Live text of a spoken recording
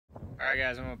Alright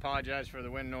guys, I'm gonna apologize for the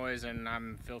wind noise, and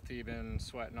I'm filthy, been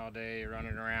sweating all day,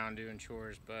 running around doing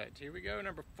chores, but here we go,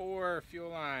 number 4, fuel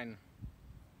line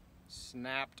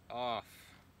snapped off.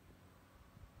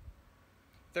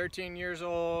 13 years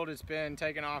old, it's been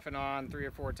taken off and on 3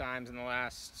 or 4 times in the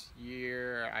last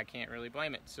year. I can't really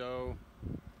blame it. So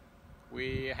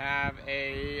we have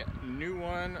a new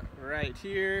one right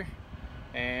here,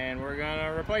 and we're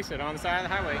gonna replace it on the side of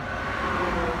the highway.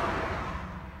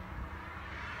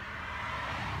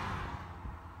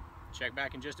 Check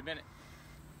back in just a minute.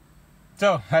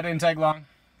 So that didn't take long.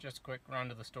 Just a quick run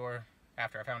to the store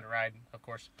after I found a ride, of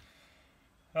course.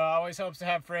 Always helps to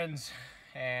have friends,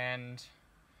 and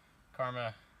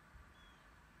karma,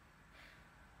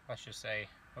 let's just say,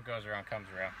 what goes around comes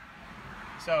around.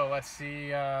 So let's see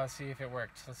if it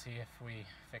worked. Let's see if we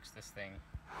fix this thing.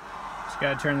 Just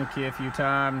gotta turn the key a few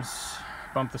times,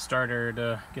 bump the starter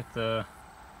to get the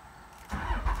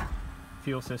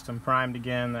fuel system primed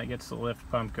again. That gets the lift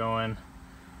pump going.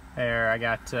 There, I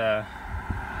got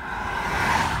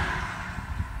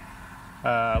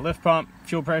lift pump,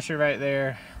 fuel pressure right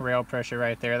there, rail pressure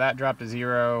right there. That dropped to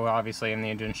 0, obviously, and the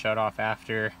engine shut off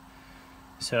after.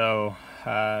 So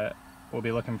we'll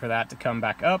be looking for that to come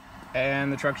back up,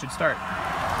 and the truck should start.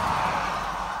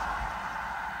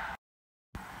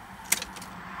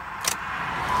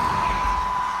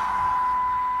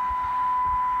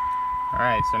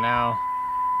 Alright, so now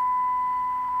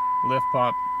lift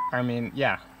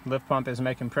pump is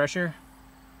making pressure.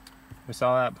 We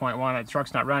saw that 0.1. The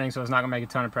truck's not running, so it's not gonna make a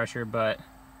ton of pressure, but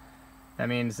that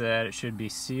means that it should be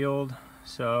sealed.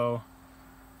 So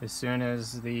as soon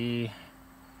as the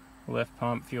lift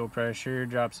pump fuel pressure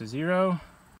drops to 0,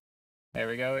 there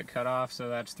we go, it cut off. So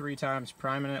that's 3 times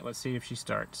priming it. Let's see if she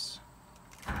starts.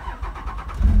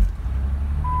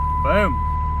 Boom.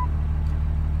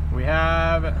 We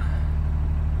have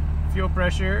fuel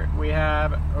pressure, we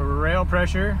have rail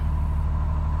pressure,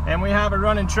 and we have a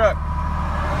running truck.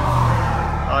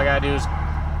 All I gotta do is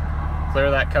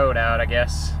clear that code out, I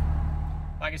guess.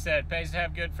 Like I said, it pays to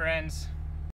have good friends,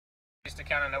 just to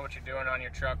kind of know what you're doing on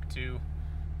your truck too.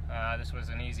 This was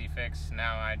an easy fix.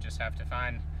 Now I just have to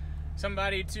find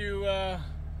somebody to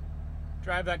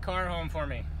drive that car home for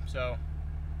me. So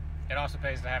it also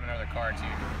pays to have another car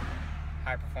too.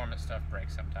 High performance stuff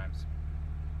breaks sometimes.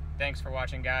 Thanks for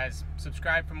watching, guys.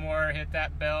 Subscribe for more, hit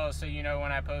that bell so you know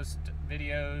when I post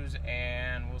videos,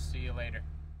 and we'll see you later.